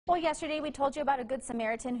Well, yesterday we told you about a Good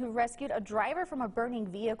Samaritan who rescued a driver from a burning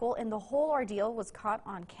vehicle, and the whole ordeal was caught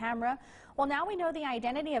on camera. Well, now we know the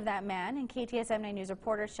identity of that man, and KTSM 9 News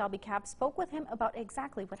reporter Shelby Kapp spoke with him about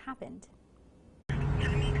exactly what happened.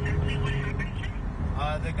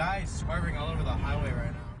 The guy's swerving all over the highway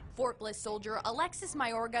right now. Fort Bliss soldier Alexis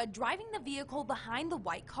Mayorga driving the vehicle behind the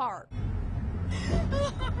white car.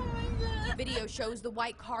 Video shows the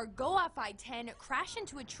white car go off I-10, crash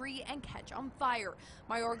into a tree, and catch on fire.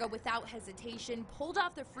 Mayorga, without hesitation, pulled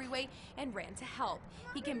off the freeway and ran to help.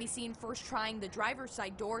 He can be seen first trying the driver's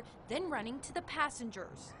side door, then running to the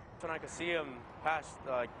passengers. When I could see him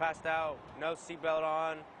passed out, no seatbelt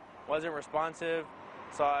on, wasn't responsive,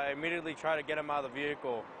 so I immediately tried to get him out of the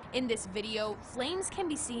vehicle. In this video, flames can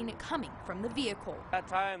be seen coming from the vehicle. At that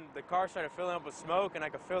time, the car started filling up with smoke, and I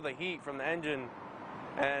could feel the heat from the engine.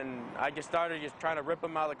 And I just started trying to rip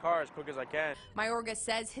him out of the car as quick as I can. Mayorga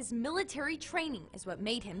says his military training is what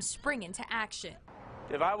made him spring into action.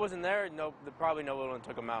 If I wasn't there, probably no one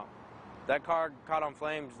took him out. That car caught on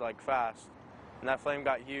flames fast, and that flame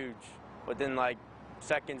got huge within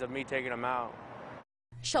seconds of me taking him out.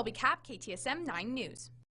 Shelby Kapp, KTSM 9 News.